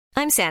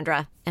I'm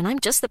Sandra, and I'm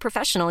just the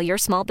professional your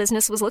small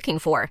business was looking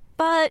for.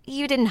 But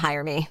you didn't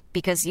hire me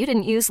because you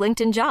didn't use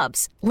LinkedIn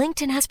Jobs.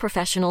 LinkedIn has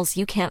professionals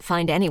you can't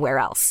find anywhere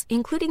else,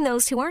 including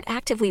those who aren't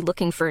actively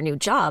looking for a new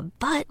job,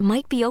 but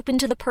might be open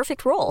to the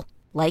perfect role,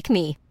 like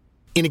me.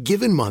 In a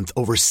given month,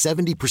 over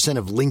 70%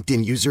 of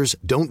LinkedIn users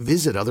don't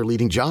visit other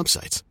leading job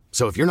sites.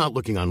 So if you're not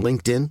looking on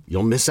LinkedIn,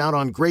 you'll miss out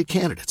on great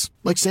candidates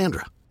like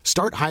Sandra.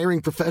 Start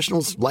hiring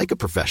professionals like a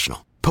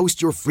professional.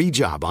 Post your free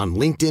job on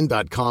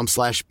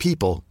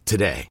linkedin.com/people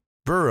today.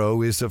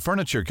 Burrow is a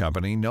furniture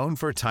company known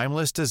for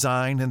timeless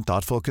design and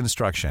thoughtful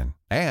construction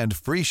and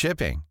free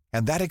shipping,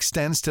 and that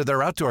extends to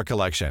their outdoor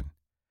collection.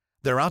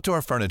 Their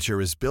outdoor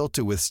furniture is built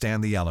to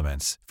withstand the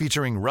elements,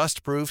 featuring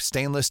rust-proof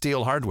stainless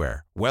steel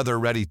hardware,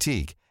 weather-ready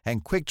teak,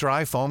 and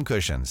quick-dry foam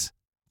cushions.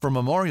 For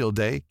Memorial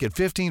Day, get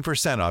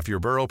 15% off your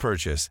Burrow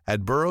purchase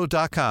at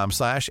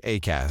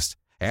burrow.com/ACAST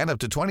and up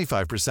to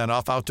 25%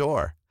 off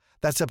outdoor.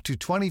 That's up to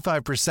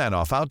 25%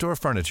 off outdoor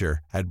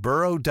furniture at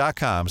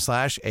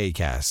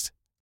burrow.com/ACAST.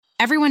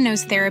 Everyone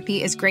knows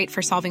therapy is great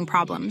for solving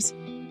problems,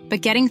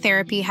 but getting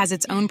therapy has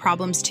its own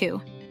problems too,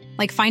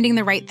 like finding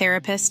the right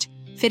therapist,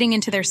 fitting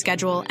into their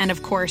schedule, and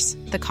of course,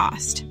 the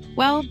cost.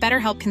 Well,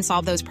 BetterHelp can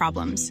solve those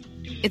problems.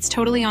 It's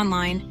totally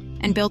online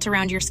and built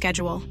around your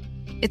schedule.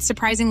 It's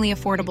surprisingly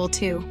affordable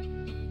too.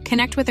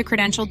 Connect with a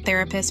credentialed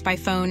therapist by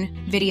phone,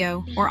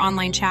 video, or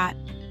online chat,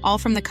 all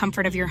from the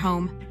comfort of your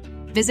home.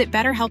 Visit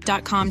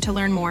BetterHelp.com to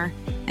learn more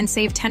and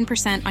save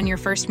 10% on your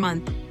first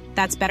month.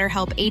 That's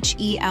BetterHelp,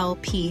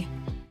 H-E-L-P.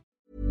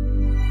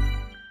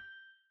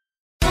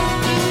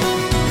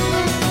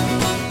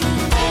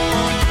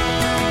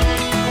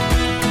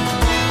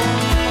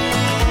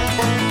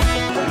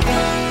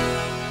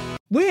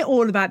 We're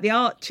all about the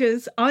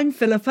Archers. I'm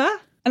Philippa.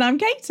 And I'm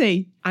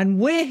Katie. And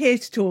we're here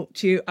to talk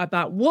to you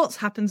about what's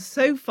happened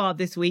so far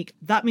this week.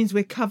 That means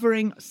we're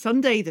covering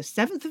Sunday, the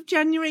 7th of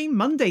January,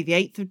 Monday, the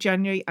 8th of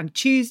January, and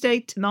Tuesday,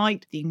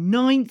 tonight, the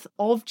 9th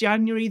of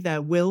January.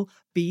 There will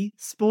be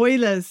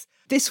spoilers.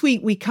 This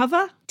week we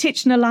cover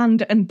Titchener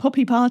Land and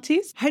puppy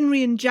parties,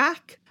 Henry and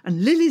Jack,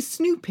 and Lily's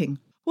snooping.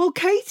 Well,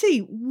 Katie,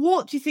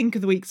 what do you think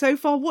of the week so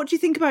far? What do you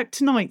think about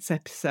tonight's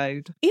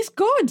episode? It's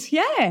good,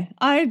 yeah.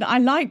 I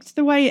liked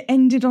the way it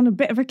ended on a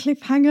bit of a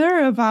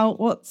cliffhanger about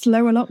what's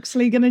Lower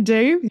Loxley going to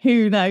do.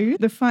 Who knows?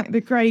 The fact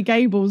that Grey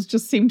Gables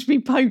just seemed to be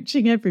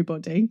poaching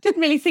everybody.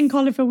 Didn't really think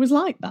Oliver was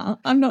like that.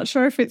 I'm not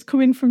sure if it's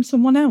coming from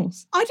someone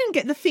else. I didn't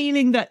get the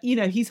feeling that,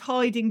 he's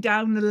hiding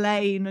down the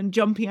lane and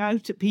jumping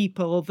out at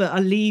people that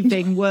are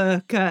leaving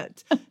work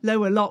at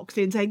Lower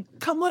Loxley and saying,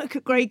 come work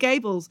at Grey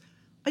Gables.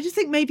 I just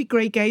think maybe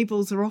Grey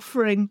Gables are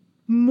offering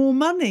more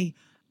money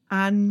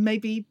and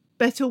maybe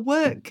better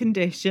work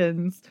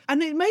conditions.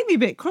 And it made me a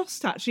bit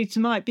crossed actually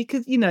tonight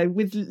because,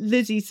 with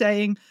Lizzie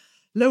saying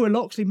Lower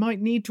Loxley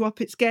might need to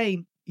up its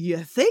game. You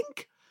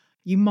think?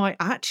 You might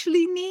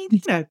actually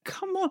need,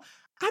 come on.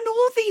 And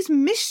all these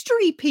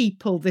mystery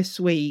people this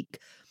week.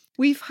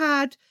 We've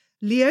had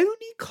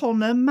Leonie,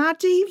 Connor,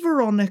 Maddie,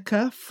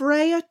 Veronica,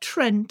 Freya,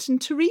 Trent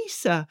and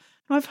Teresa.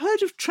 Now, I've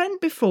heard of Trent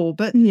before,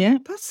 but yeah,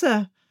 that's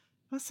a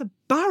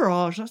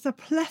barrage. That's a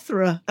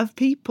plethora of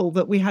people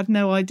that we had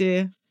no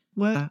idea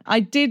were. I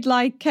did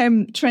like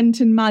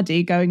Trent and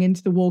Maddie going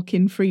into the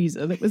walk-in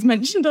freezer that was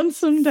mentioned on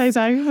Sunday,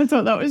 though. I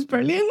thought that was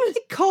brilliant. It's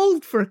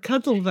cold for a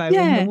cuddle, though,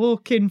 in the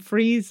walk-in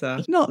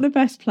freezer. Not the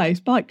best place.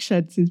 Bike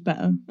sheds is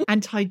better.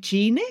 And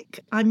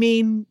hygienic? I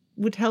mean,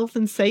 would health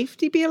and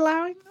safety be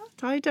allowing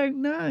that? I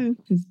don't know.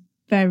 It's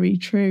very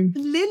true.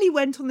 Lily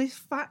went on this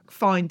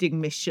fact-finding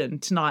mission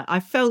tonight.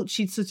 I felt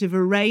she'd sort of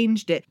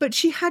arranged it, but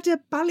she had a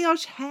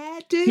balayage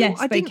hairdo. Yes,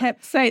 they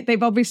kept saying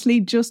they've obviously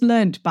just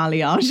learnt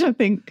balayage, I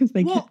think, because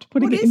they kept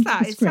putting it into the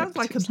script. It sounds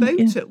like a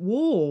boat at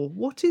war.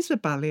 What is a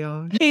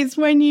balayage? It's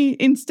when you,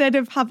 instead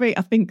of having,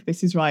 I think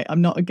this is right,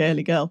 I'm not a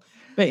girly girl,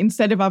 but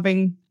instead of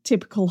having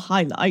typical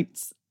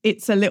highlights,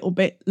 it's a little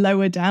bit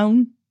lower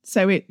down,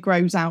 so it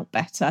grows out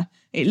better.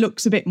 It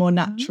looks a bit more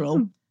natural.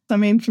 Oh. I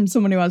mean, from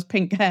someone who has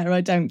pink hair,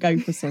 I don't go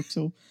for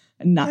subtle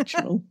and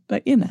natural,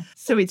 but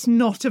So it's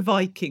not a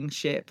Viking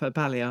ship, a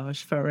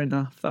balayage, fair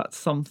enough. That's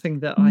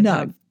something that I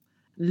have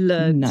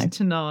learned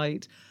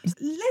tonight.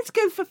 Let's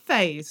go for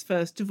Fays,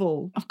 first of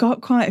all. I've got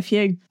quite a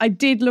few. I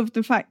did love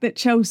the fact that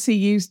Chelsea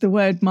used the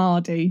word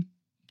Mardy,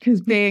 because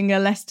being a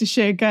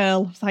Leicestershire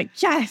girl, I was like,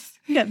 yes,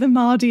 get the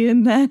Mardy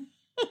in there.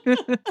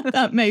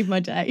 That made my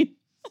day.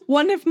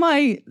 One of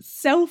my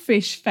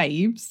selfish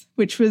faves,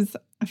 which was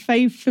a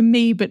fave for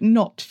me but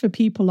not for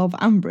people of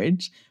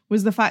Ambridge,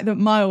 was the fact that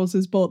Miles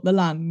has bought the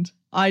land.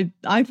 I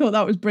thought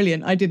that was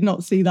brilliant. I did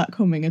not see that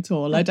coming at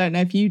all. I don't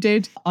know if you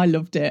did. I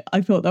loved it.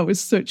 I thought that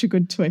was such a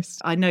good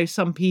twist. I know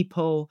some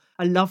people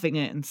are loving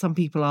it and some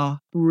people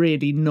are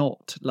really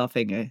not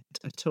loving it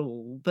at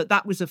all. But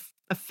that was a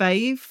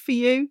fave for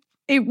you?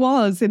 It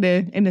was in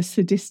a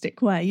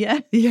sadistic way, yeah.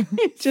 Yeah.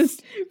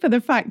 Just for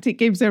the fact it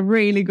gives a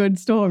really good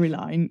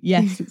storyline.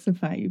 Yes, it's a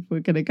fave. We're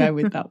going to go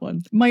with that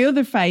one. My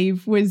other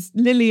fave was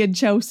Lily and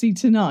Chelsea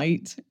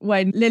tonight,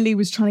 when Lily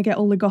was trying to get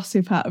all the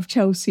gossip out of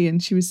Chelsea,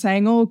 and she was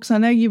saying, oh, because I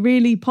know you're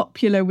really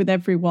popular with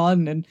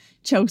everyone, and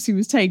Chelsea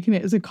was taking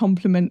it as a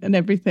compliment and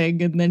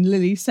everything. And then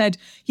Lily said,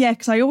 yeah,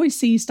 because I always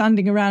see you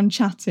standing around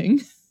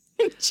chatting.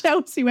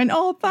 Chelsea went,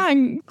 oh,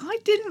 thanks. I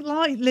didn't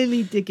like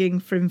Lily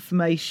digging for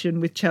information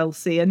with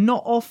Chelsea and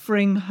not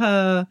offering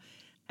her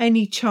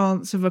any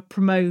chance of a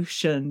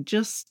promotion,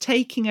 just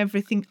taking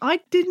everything. I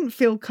didn't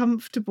feel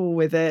comfortable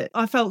with it.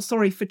 I felt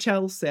sorry for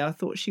Chelsea. I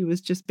thought she was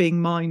just being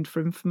mined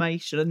for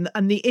information.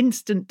 And the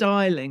instant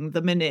dialing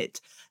the minute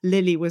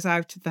Lily was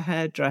out of the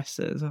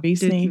hairdressers. Be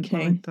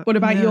sneaky. What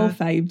about your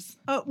faves?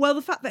 Well,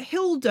 the fact that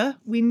Hilda,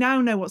 we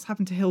now know what's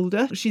happened to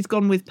Hilda. She's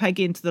gone with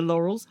Peggy into the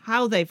Laurels.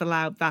 How they've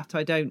allowed that,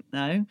 I don't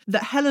know.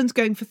 That Helen's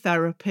going for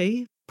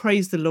therapy.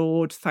 Praise the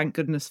Lord. Thank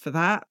goodness for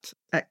that.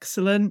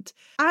 Excellent.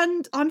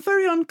 And I'm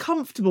very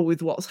uncomfortable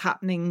with what's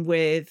happening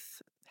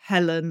with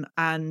Helen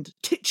and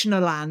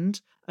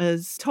Titchenerland,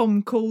 as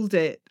Tom called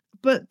it.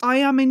 But I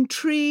am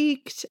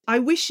intrigued. I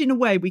wish in a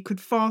way we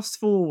could fast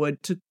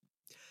forward to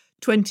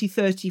 20,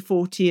 30,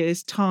 40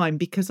 years' time,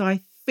 because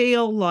I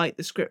feel like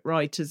the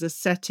scriptwriters are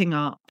setting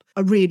up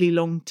a really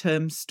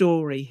long-term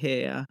story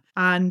here.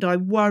 And I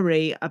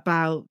worry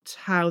about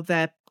how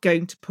they're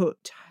going to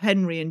put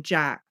Henry and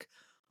Jack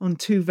on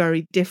two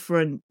very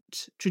different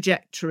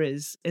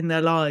trajectories in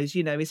their lives.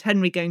 You know, is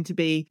Henry going to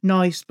be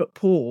nice but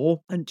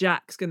poor, and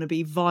Jack's going to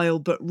be vile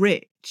but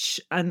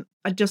rich? And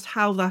just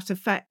how that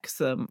affects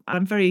them.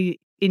 I'm very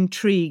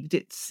intrigued.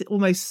 It's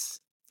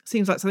almost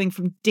seems like something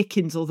from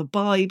Dickens or the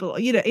Bible.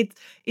 You know,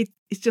 it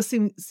just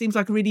seems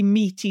like a really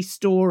meaty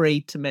story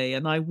to me,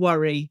 and I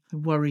worry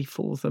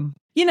for them.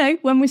 You know,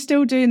 when we're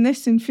still doing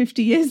this in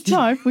 50 years'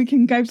 time, we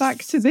can go back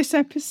to this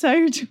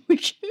episode. We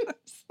can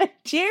say,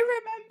 do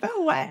you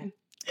remember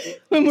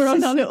when we're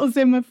on our little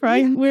Zimmer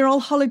frame? We're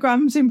all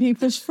holograms in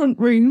people's front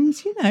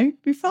rooms, you know,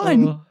 be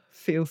fine. Oh,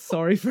 feel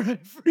sorry for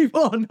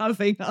everyone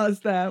having us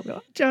there.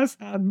 Just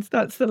hands.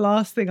 That's the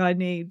last thing I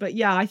need. But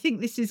yeah, I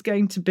think this is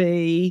going to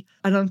be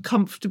an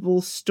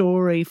uncomfortable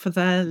story for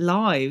their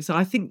lives.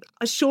 I think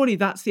surely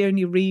that's the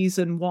only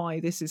reason why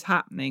this is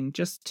happening,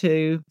 just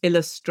to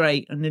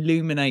illustrate and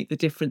illuminate the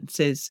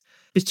differences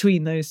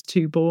between those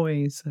two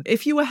boys.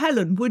 If you were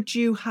Helen, would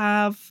you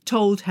have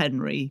told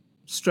Henry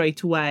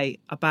straight away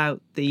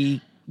about the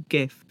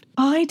gift?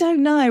 I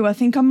don't know. I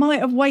think I might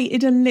have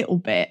waited a little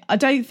bit. I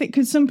don't think,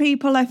 because some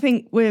people, I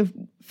think, were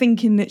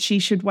thinking that she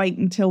should wait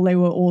until they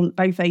were all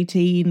both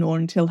 18 or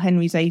until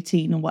Henry's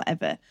 18 or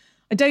whatever.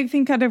 I don't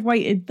think I'd have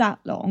waited that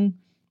long,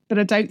 but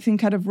I don't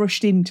think I'd have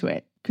rushed into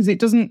it, because it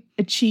doesn't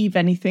achieve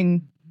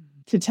anything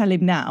to tell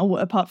him now,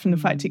 apart from the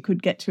fact it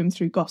could get to him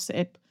through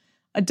gossip.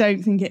 I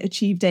don't think it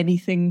achieved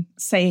anything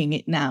saying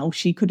it now.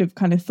 She could have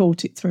kind of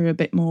thought it through a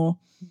bit more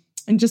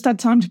and just had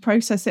time to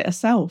process it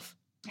herself.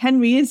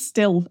 Henry is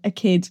still a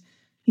kid.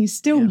 He's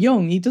still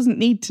young. He doesn't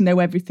need to know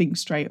everything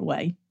straight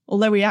away.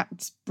 Although he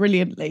acts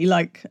brilliantly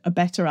like a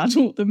better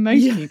adult than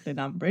most people in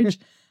Ambridge,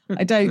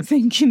 I don't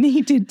think he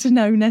needed to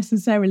know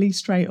necessarily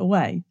straight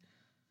away.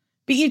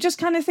 But you just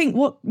kind of think,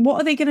 what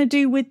are they going to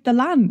do with the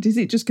land? Is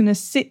it just going to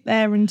sit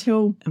there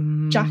until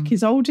Jack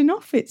is old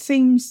enough? It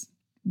seems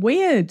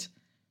weird.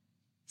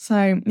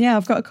 So, yeah,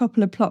 I've got a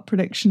couple of plot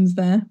predictions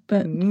there.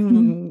 But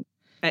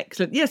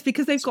Excellent. Yes,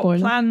 because they've Spoiler.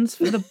 got plans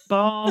for the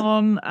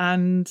barn,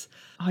 and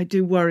I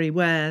do worry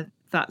where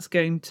that's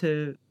going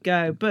to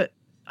go. But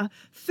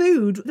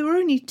food, there were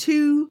only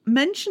 2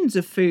 mentions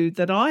of food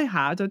that I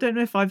had. I don't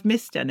know if I've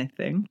missed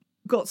anything.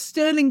 Got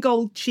sterling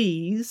gold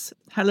cheese.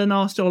 Helen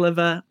asked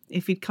Oliver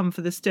if he'd come for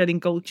the sterling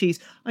gold cheese.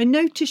 I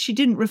noticed she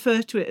didn't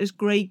refer to it as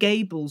Grey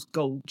Gables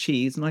gold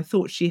cheese, and I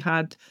thought she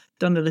had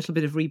done a little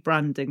bit of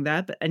rebranding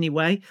there. But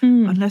anyway,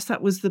 unless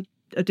that was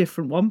a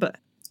different one, but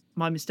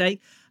my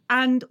mistake.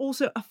 And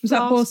also a flask. Was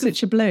that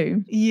Borsetshire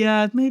Blue?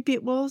 Yeah, maybe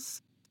it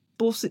was.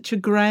 Borsetshire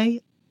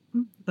Grey.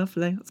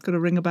 Lovely. That's got a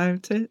ring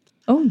about it.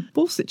 Oh.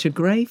 Borsetshire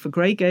Grey for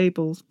Grey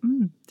Gables.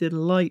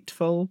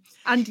 Delightful.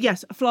 And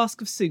yes, a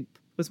flask of soup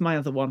was my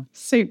other one.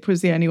 Soup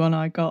was the only one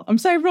I got. I'm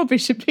so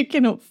rubbish at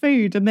picking up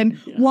food, and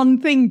then one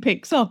thing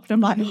picks up and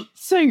I'm like,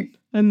 soup.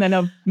 And then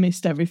I've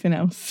missed everything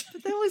else.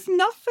 But there was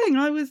nothing.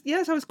 I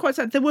was quite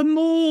sad. There were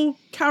more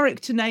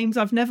character names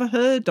I've never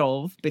heard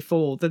of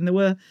before than there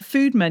were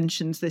food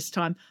mentions this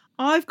time.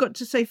 I've got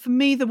to say, for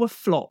me, there were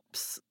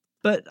flops.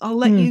 But I'll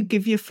let you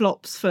give your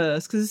flops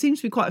first, because there seems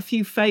to be quite a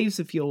few faves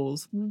of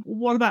yours.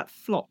 What about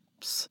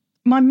flops?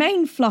 My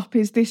main flop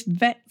is this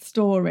vet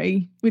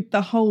story with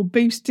the whole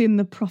boosting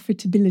the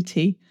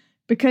profitability,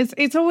 because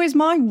it's always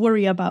my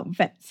worry about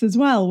vets as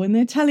well when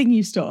they're telling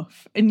you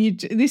stuff. And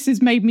this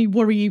has made me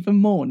worry even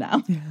more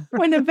now.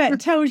 When a vet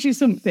tells you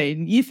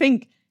something, you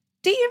think,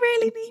 do you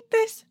really need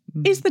this?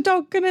 Is the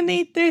dog going to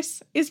need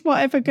this? Is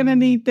whatever going to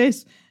need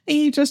this? Are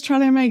you just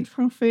trying to make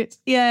profit?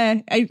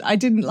 Yeah, I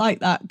didn't like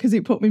that, because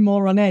it put me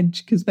more on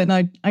edge, because then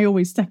I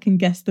always second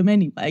guess them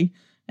anyway.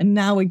 And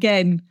now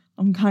again,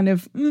 I'm kind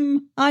of,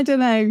 I don't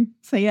know.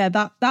 So yeah,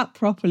 that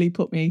properly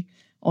put me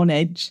on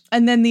edge.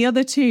 And then the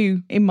other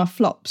two in my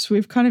flops,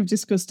 we've kind of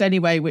discussed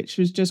anyway, which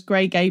was just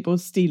Grey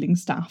Gables stealing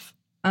staff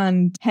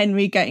and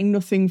Henry getting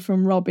nothing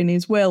from Rob in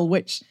his will,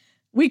 which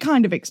we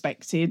kind of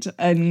expected.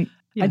 And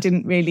I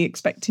didn't really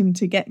expect him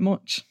to get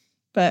much.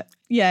 But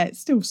yeah, it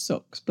still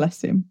sucks,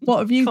 bless him. What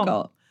have you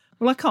got?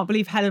 Well, I can't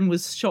believe Helen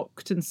was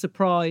shocked and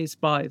surprised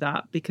by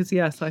that because,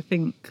 yes, I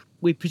think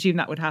we presume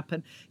that would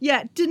happen.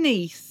 Yeah,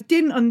 Denise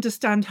didn't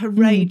understand her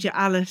rage at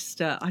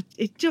Alistair.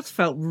 It just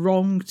felt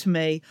wrong to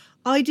me.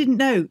 I didn't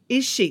know,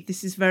 is she,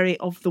 this is very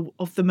of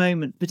the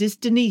moment, but is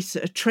Denise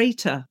a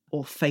traitor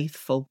or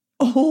faithful?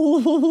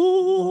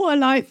 Oh, I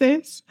like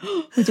this.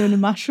 We're doing a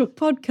mashup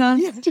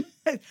podcast.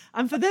 Yeah.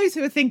 And for those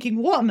who are thinking,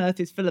 what on earth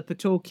is Philippa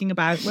talking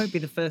about? It won't be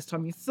the first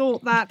time you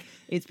thought that.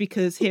 It's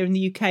because here in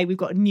the UK, we've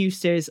got a new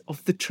series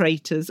of The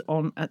Traitors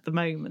on at the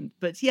moment.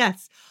 But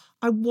yes,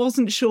 I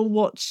wasn't sure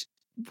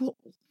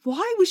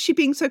why was she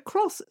being so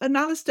cross? And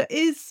Alistair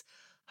is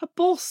her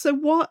boss. So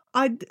what?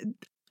 I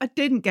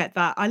didn't get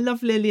that. I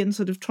love Lillian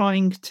sort of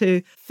trying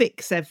to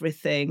fix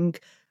everything.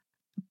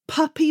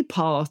 Puppy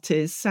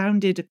parties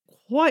sounded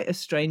quite a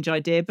strange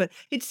idea, but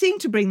it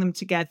seemed to bring them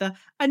together.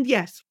 And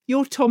yes,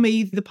 your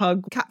Tommy the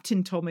pug,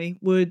 Captain Tommy,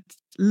 would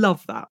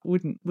love that,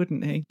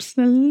 wouldn't he?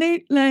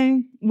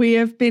 Absolutely. We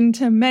have been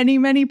to many,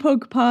 many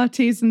pug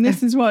parties, and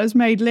this is what has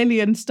made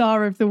Lillian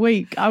Star of the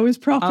Week. I was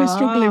proper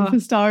struggling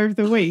for Star of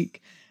the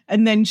Week.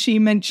 And then she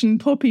mentioned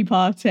puppy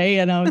party,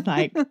 and I was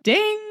like,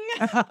 ding!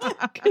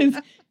 Because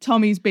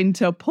Tommy's been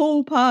to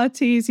pool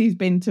parties, he's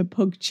been to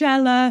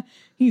Pugcella,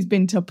 he's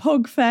been to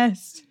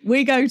Pugfest.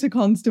 We go to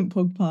constant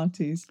pug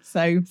parties.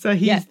 So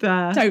he's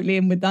there. Totally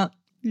in with that.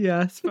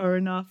 Yes, fair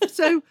enough.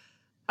 So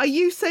are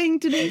you saying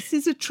Denise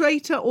is a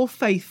traitor or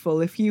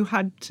faithful if you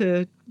had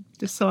to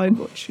decide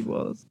what she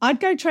was?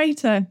 I'd go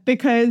traitor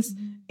because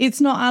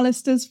it's not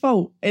Alistair's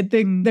fault.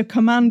 The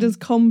command has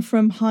come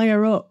from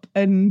higher up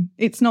and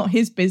it's not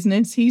his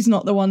business. He's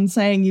not the one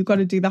saying you've got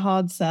to do the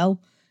hard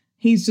sell.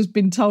 He's just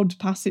been told to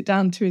pass it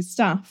down to his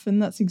staff,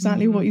 and that's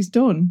exactly what he's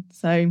done.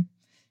 So,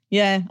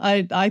 yeah,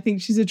 I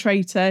think she's a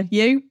traitor.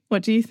 You?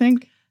 What do you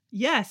think?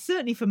 Yeah,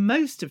 certainly for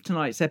most of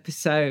tonight's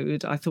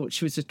episode, I thought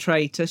she was a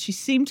traitor. She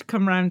seemed to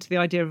come round to the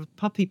idea of a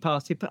puppy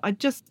party, but I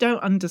just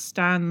don't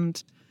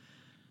understand.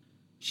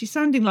 She's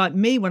sounding like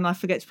me when I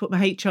forget to put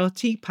my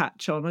HRT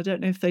patch on. I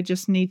don't know if they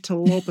just need to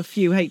lob a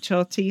few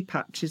HRT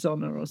patches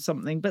on her or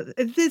something, but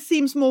there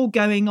seems more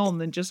going on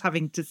than just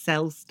having to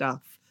sell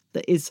stuff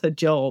that is her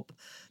job.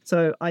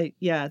 So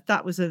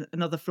that was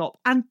another flop.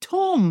 And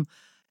Tom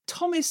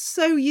is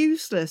so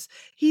useless.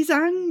 He's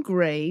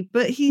angry,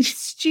 but he's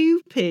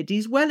stupid.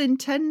 He's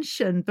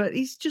well-intentioned, but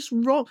he's just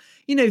wrong.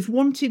 You know,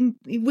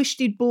 he wished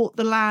he'd bought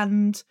the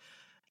land,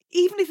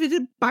 even if it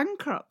had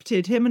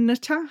bankrupted him and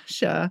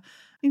Natasha.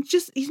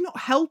 He's not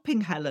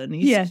helping Helen.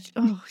 He's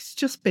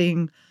just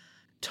being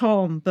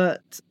Tom.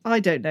 But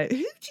I don't know. Who do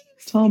you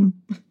think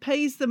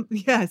pays them?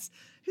 Yes.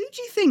 Who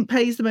do you think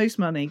pays the most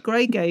money,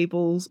 Grey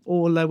Gables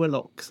or Lower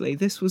Loxley?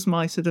 This was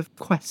my sort of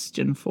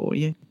question for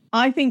you.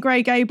 I think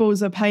Grey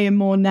Gables are paying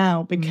more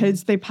now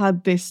because they've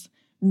had this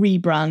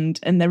rebrand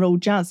and they're all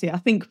jazzy. I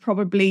think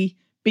probably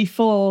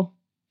before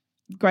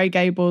Grey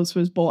Gables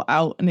was bought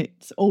out and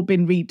it's all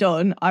been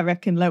redone, I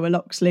reckon Lower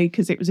Loxley,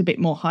 because it was a bit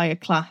more higher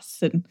class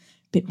and a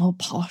bit more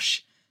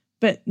posh.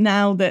 But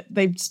now that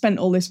they've spent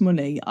all this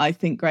money, I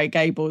think Grey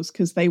Gables,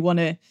 because they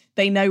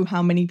know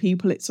how many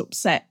people it's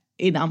upset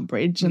in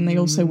Ambridge, and they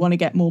also want to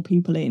get more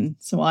people in.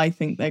 So I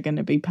think they're going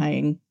to be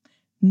paying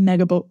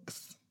mega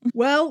bucks.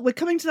 Well, we're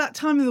coming to that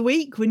time of the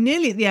week. We're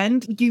nearly at the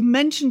end. You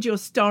mentioned your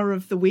star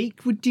of the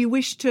week. Do you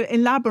wish to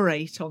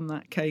elaborate on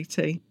that,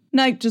 Katie?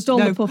 No, just all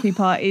the puppy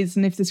parties.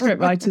 And if the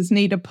scriptwriters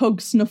need a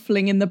pug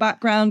snuffling in the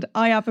background,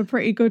 I have a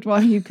pretty good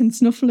one. You can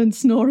snuffle and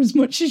snore as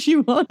much as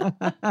you want.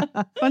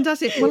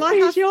 Fantastic. Well,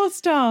 Who's your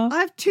star?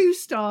 I have 2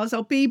 stars.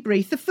 I'll be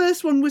brief. The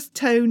first one was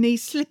Tony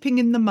slipping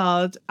in the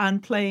mud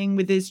and playing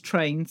with his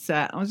train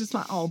set. I was just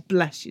like, oh,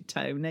 bless you,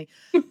 Tony.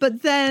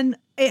 But then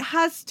it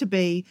has to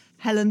be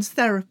Helen's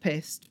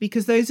therapist,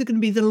 because those are going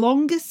to be the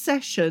longest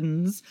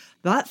sessions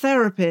that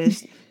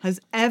therapist has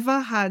ever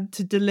had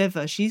to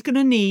deliver. She's going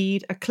to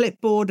need a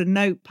clipboard, a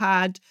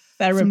notepad,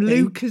 some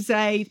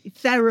Lucozade,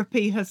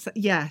 therapy.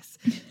 Yes,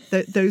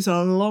 those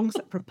are long.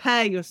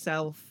 Prepare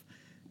yourself,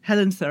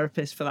 Helen's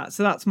therapist, for that.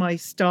 So that's my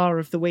star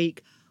of the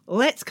week.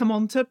 Let's come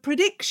on to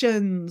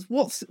predictions.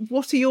 What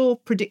are your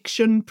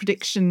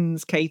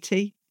predictions,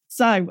 Katie?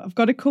 So I've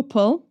got a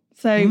couple.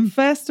 So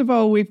first of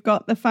all, we've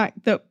got the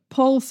fact that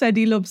Paul said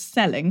he loves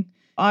selling.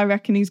 I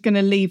reckon he's going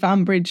to leave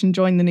Ambridge and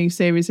join the new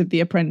series of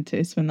The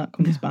Apprentice when that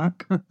comes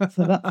back.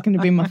 So that's going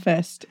to be my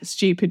first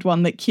stupid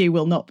one that Q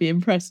will not be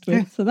impressed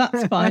with. So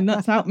that's fine.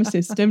 That's out my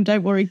system.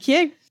 Don't worry,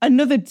 Q.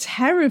 Another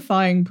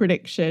terrifying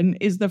prediction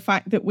is the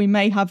fact that we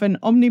may have an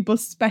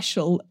omnibus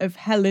special of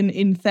Helen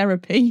in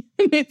therapy.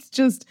 And it's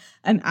just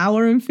an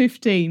hour and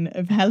 15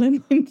 of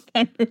Helen in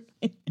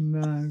therapy.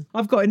 No.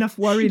 I've got enough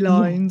worry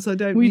lines. I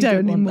don't need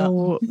any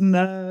more.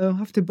 No, I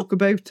have to book a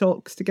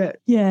Botox to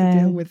get to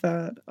deal with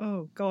that.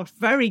 Oh, gosh.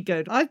 Very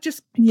good. I've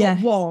just got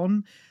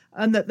one,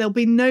 and that there'll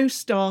be no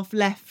staff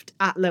left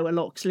at Lower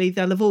Loxley.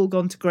 They'll have all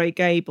gone to Grey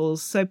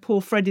Gables. So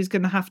poor Freddie's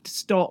going to have to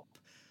stop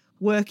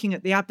working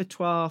at the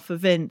abattoir for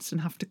Vince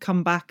and have to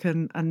come back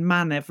and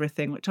man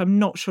everything, which I'm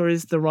not sure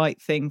is the right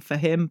thing for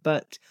him,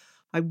 but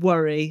I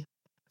worry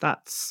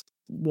that's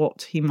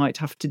what he might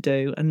have to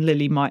do, and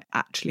Lily might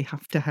actually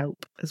have to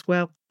help as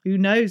well. Who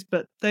knows?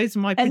 But those are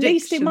my predictions. At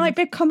least it might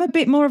become a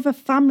bit more of a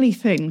family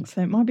thing,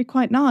 so it might be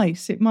quite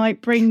nice. It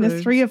might bring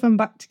the three of them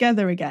back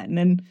together again,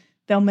 and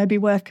they'll maybe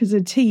work as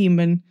a team,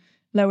 and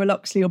Lower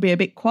Loxley will be a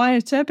bit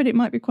quieter, but it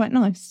might be quite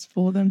nice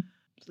for them.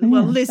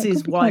 Well, Liz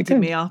is winding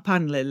me up,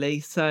 and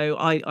Lily, so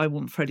I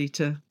want Freddie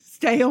to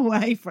stay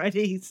away.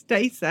 Freddie,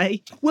 stay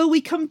safe. Well,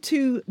 we come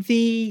to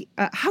the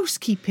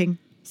housekeeping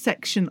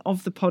section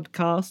of the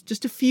podcast.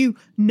 Just a few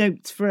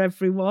notes for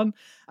everyone.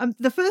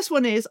 The first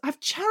one is I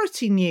have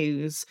charity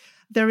news.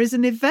 There is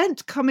an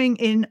event coming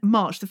in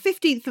March, the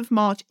 15th of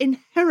March in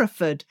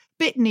Hereford.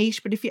 Bit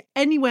niche, but if you're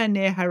anywhere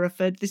near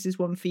Hereford, this is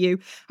one for you.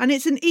 And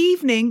it's an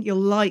evening, you'll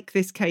like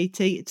this,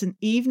 Katie. It's an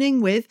evening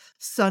with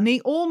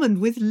Sunny Ormond,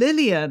 with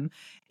Lillian.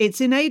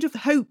 It's in aid of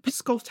Hope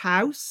Scott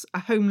House, a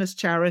homeless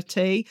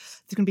charity.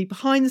 There's going to be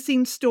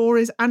behind-the-scenes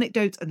stories,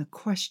 anecdotes, and a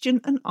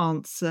question and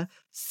answer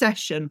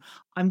session.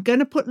 I'm going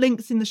to put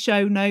links in the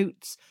show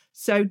notes.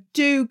 So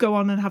do go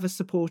on and have a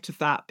support of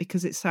that,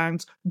 because it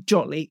sounds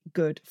jolly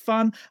good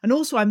fun. And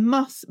also I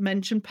must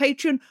mention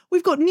Patreon.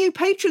 We've got new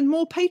patrons,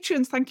 more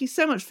patrons. Thank you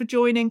so much for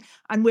joining.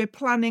 And we're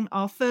planning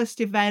our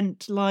first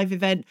event, live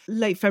event,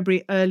 late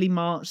February, early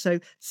March. So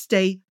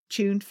stay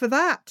tuned for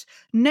that.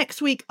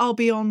 Next week, I'll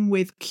be on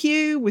with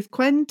Q, with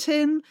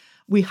Quentin.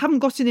 We haven't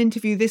got an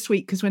interview this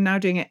week because we're now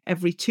doing it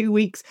every 2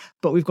 weeks,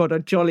 but we've got a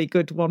jolly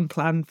good one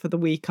planned for the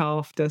week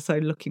after. So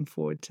looking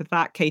forward to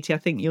that. Katie, I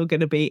think you're going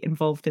to be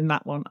involved in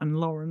that one, and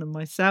Lauren and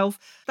myself.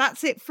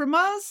 That's it from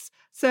us.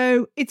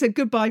 So it's a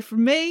goodbye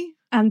from me.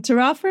 And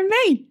ta-ra from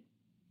me.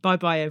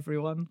 Bye-bye,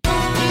 everyone.